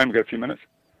 We got time? We got a few minutes?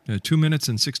 2 minutes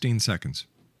and 16 seconds.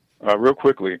 Real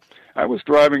quickly, I was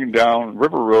driving down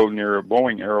River Road near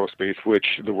Boeing Aerospace,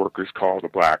 which the workers call the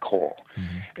black hole.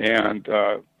 And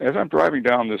as I'm driving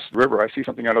down this river, I see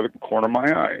something out of the corner of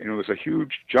my eye, and it was a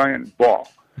huge, giant ball.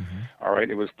 All right,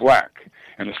 it was black.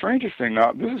 And the strangest thing,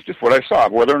 now, this is just what I saw,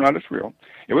 whether or not it's real.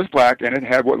 It was black, and it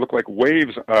had what looked like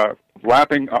waves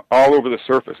lapping all over the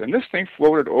surface. And this thing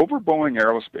floated over Boeing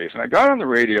Aerospace. And I got on the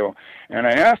radio, and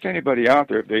I asked anybody out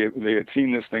there if they had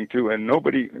seen this thing too, and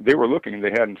they were looking, and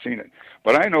they hadn't seen it.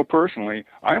 But I know personally,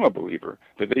 I'm a believer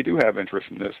that they do have interest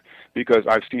in this because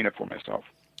I've seen it for myself.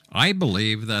 I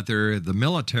believe that the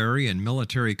military and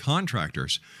military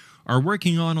contractors are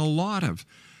working on a lot of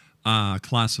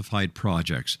classified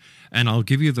projects. And I'll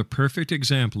give you the perfect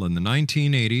example. In the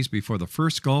 1980s, before the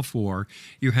first Gulf War,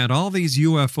 you had all these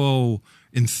UFO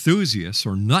enthusiasts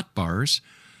or nut bars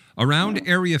around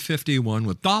Area 51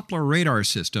 with Doppler radar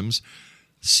systems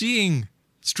seeing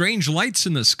strange lights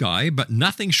in the sky, but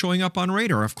nothing showing up on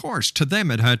radar. Of course, to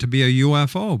them it had to be a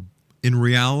UFO. In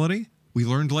reality, we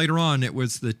learned later on it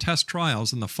was the test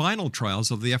trials and the final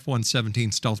trials of the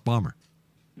F-117 stealth bomber.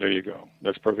 There you go.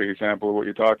 That's a perfect example of what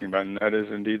you're talking about, and that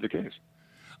is indeed the case.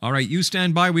 All right, you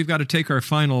stand by. We've got to take our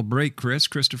final break, Chris.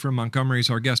 Christopher Montgomery is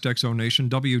our guest, Exonation,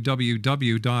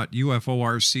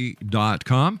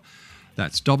 www.uforc.com.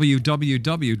 That's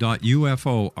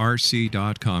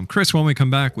www.uforc.com. Chris, when we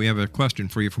come back, we have a question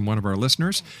for you from one of our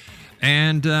listeners.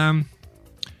 And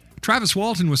Travis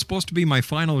Walton was supposed to be my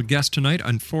final guest tonight.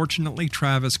 Unfortunately,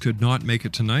 Travis could not make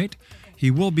it tonight.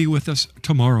 He will be with us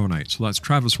tomorrow night. So that's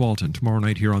Travis Walton tomorrow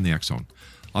night here on the X Zone.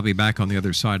 I'll be back on the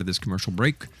other side of this commercial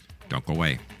break. Don't go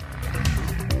away.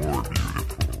 More beautiful.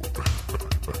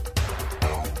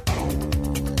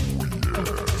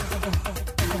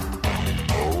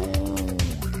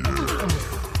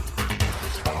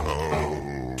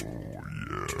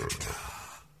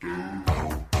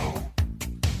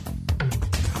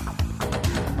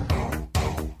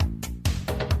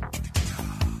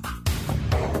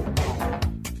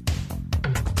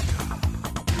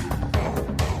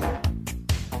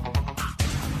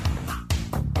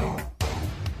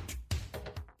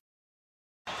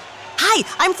 Hi,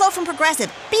 I'm Flo from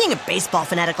Progressive. Being a baseball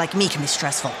fanatic like me can be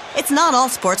stressful. It's not all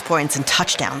sports points and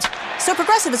touchdowns. So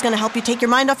Progressive is going to help you take your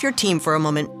mind off your team for a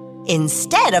moment.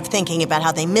 Instead of thinking about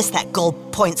how they missed that goal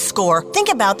point score, think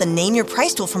about the Name Your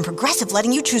Price tool from Progressive,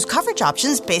 letting you choose coverage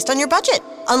options based on your budget,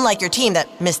 unlike your team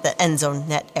that missed the end zone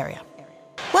net area.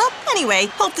 Well, anyway,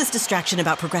 hope this distraction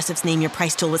about Progressive's Name Your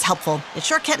Price tool was helpful. It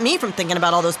sure kept me from thinking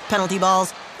about all those penalty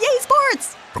balls. Yay,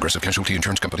 sports! Progressive Casualty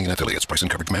Insurance Company and affiliates. Price and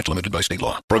coverage match limited by state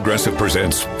law. Progressive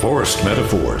presents Forced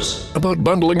Metaphors about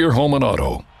bundling your home and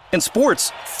auto. In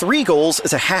sports, 3 goals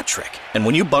is a hat trick. And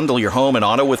when you bundle your home and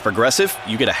auto with Progressive,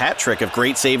 you get a hat trick of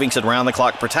great savings and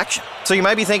round-the-clock protection. So you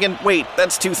might be thinking, wait,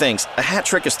 that's 2 things. A hat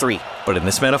trick is 3. But in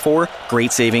this metaphor,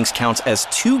 great savings counts as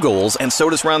 2 goals, and so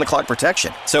does round-the-clock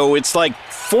protection. So it's like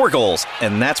 4 goals,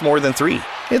 and that's more than 3.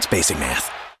 It's basic math.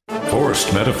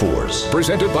 Forced Metaphors,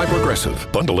 presented by Progressive.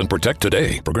 Bundle and protect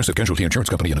today. Progressive Casualty Insurance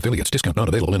Company and affiliates. Discount not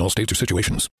available in all states or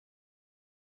situations.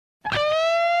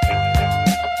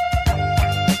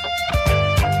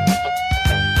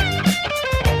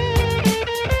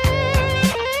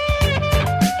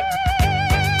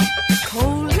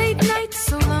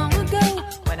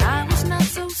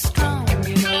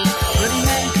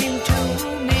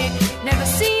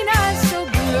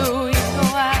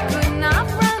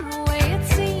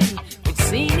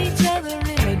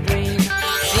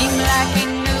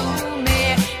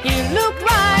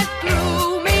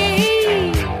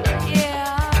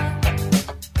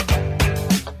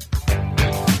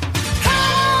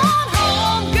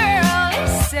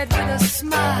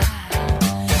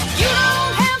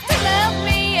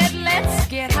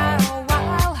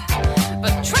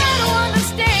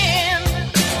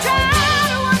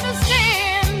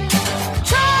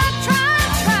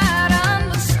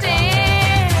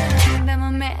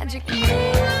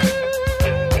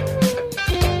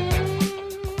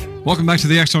 Welcome back to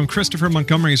the X Zone. Christopher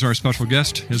Montgomery is our special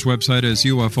guest. His website is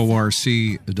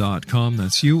uforc.com.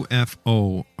 That's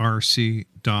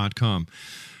uforc.com.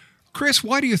 Chris,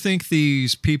 why do you think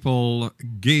these people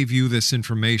gave you this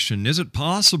information? Is it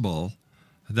possible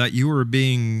that you were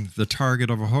being the target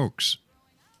of a hoax?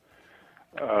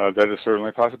 That is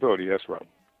certainly a possibility, yes, Rob.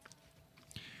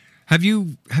 Have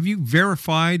you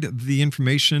verified the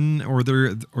information or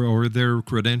their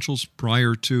credentials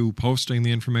prior to posting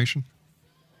the information?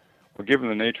 Well, given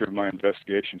the nature of my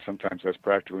investigation, sometimes that's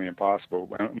practically impossible.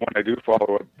 When I do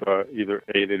follow up, either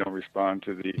A, they don't respond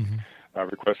to the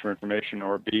request for information,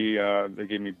 or B, they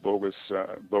give me bogus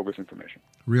information.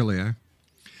 Really, eh?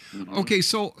 Mm-hmm. Okay,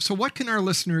 so what can our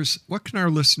listeners look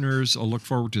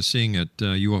forward to seeing at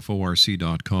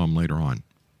uforc.com later on?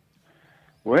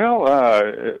 Well,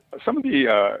 some of the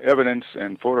evidence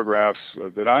and photographs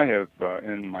that I have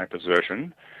in my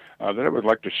possession that I would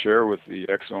like to share with the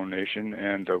X-Zone Nation,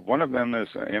 and one of them is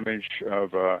an image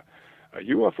of a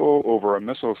UFO over a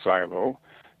missile silo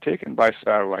taken by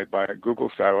satellite, by a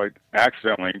Google satellite,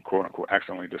 accidentally, quote-unquote,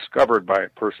 accidentally discovered by a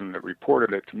person that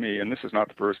reported it to me, and this is not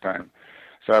the first time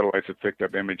satellites have picked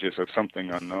up images of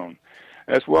something unknown,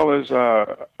 as well as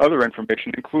other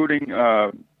information, including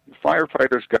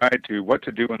firefighters' guide to what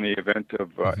to do in the event of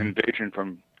invasion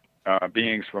from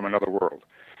beings from another world.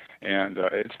 And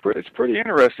it's pretty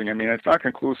interesting. I mean, it's not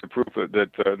conclusive proof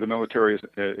that the military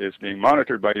is being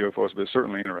monitored by UFOs, but it's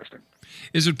certainly interesting.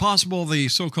 Is it possible the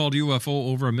so-called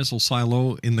UFO over a missile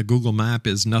silo in the Google map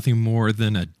is nothing more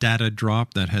than a data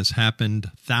drop that has happened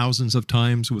thousands of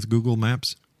times with Google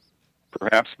Maps?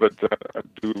 Perhaps, but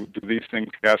do these things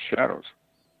cast shadows?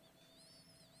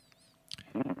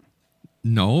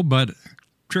 No, but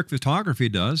trick photography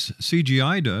does,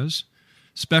 CGI does,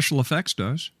 special effects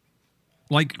does.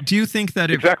 Like, do you think that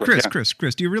if Chris,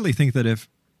 do you really think that if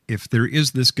there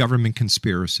is this government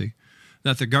conspiracy,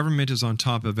 that the government is on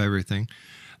top of everything,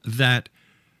 that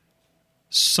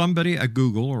somebody at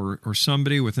Google or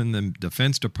somebody within the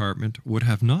Defense Department would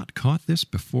have not caught this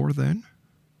before then?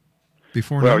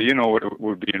 Well, you know what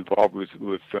would be involved with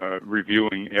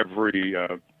reviewing every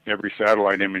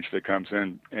satellite image that comes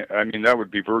in. I mean, that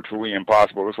would be virtually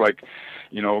impossible. It's like,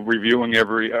 reviewing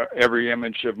every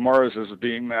image of Mars as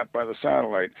being mapped by the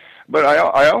satellite. But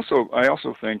I also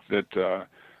think that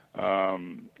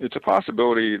it's a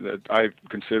possibility that I've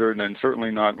considered, and certainly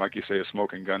not, like you say, a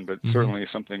smoking gun, but certainly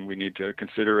something we need to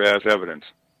consider as evidence.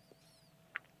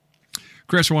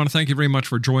 Chris, I want to thank you very much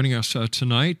for joining us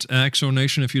tonight. X-Zone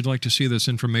Nation, if you'd like to see this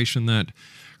information that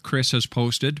Chris has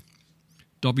posted,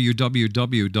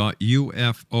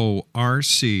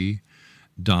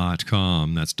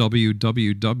 www.uforc.com. That's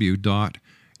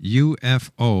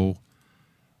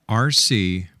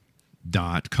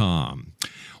www.uforc.com.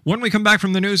 When we come back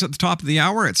from the news at the top of the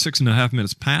hour at 6.5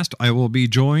 minutes past, I will be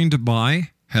joined by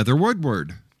Heather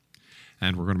Woodward.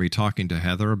 And we're going to be talking to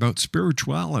Heather about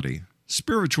spirituality,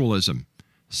 spiritualism,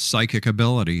 psychic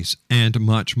abilities, and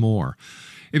much more.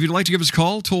 If you'd like to give us a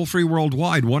call, toll-free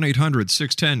worldwide,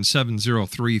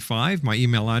 1-800-610-7035. My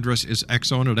email address is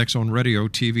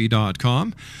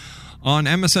xzone@xzoneradiotv.com. On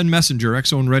MSN Messenger,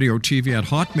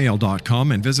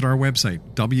 xzoneradiotv@hotmail.com, and visit our website,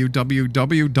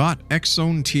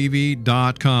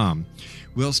 www.xzonetv.com.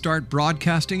 We'll start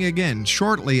broadcasting again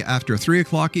shortly after 3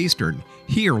 o'clock Eastern,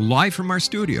 here live from our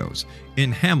studios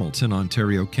in Hamilton,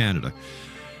 Ontario, Canada.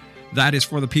 That is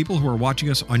for the people who are watching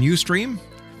us on Ustream.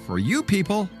 For you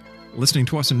people listening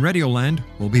to us in Radioland,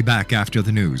 we'll be back after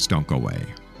the news. Don't go away.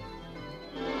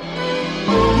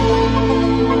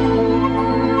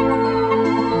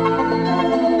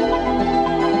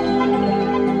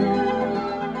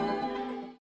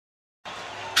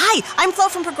 Hi, I'm Flo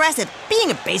from Progressive.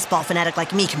 Being a baseball fanatic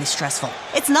like me can be stressful.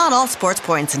 It's not all sports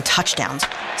points and touchdowns.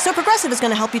 So Progressive is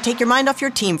going to help you take your mind off your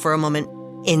team for a moment.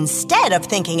 Instead of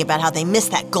thinking about how they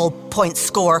missed that goal point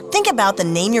score, think about the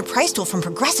Name Your Price tool from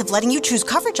Progressive, letting you choose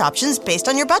coverage options based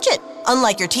on your budget,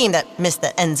 unlike your team that missed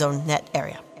the end zone net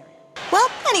area. Well,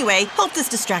 anyway, hope this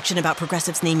distraction about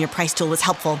Progressive's Name Your Price tool was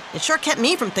helpful. It sure kept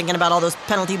me from thinking about all those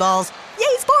penalty balls.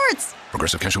 Yay, sports!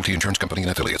 Progressive Casualty Insurance Company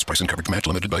and affiliates. Price and coverage match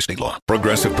limited by state law.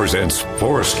 Progressive presents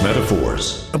Forced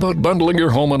Metaphors about bundling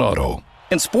your home and auto.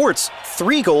 In sports,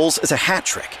 3 goals is a hat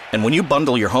trick. And when you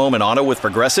bundle your home and auto with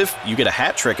Progressive, you get a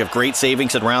hat trick of great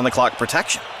savings and round-the-clock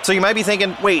protection. So you might be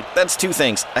thinking, wait, that's 2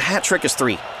 things. A hat trick is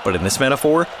 3. But in this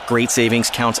metaphor, great savings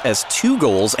counts as 2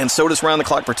 goals, and so does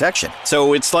round-the-clock protection.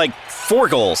 So it's like 4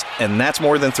 goals, and that's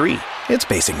more than 3. It's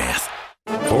basic math.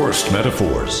 Forced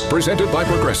Metaphors. Presented by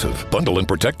Progressive. Bundle and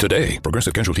protect today.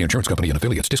 Progressive Casualty Insurance Company and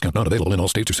affiliates. Discount not available in all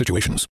states or situations.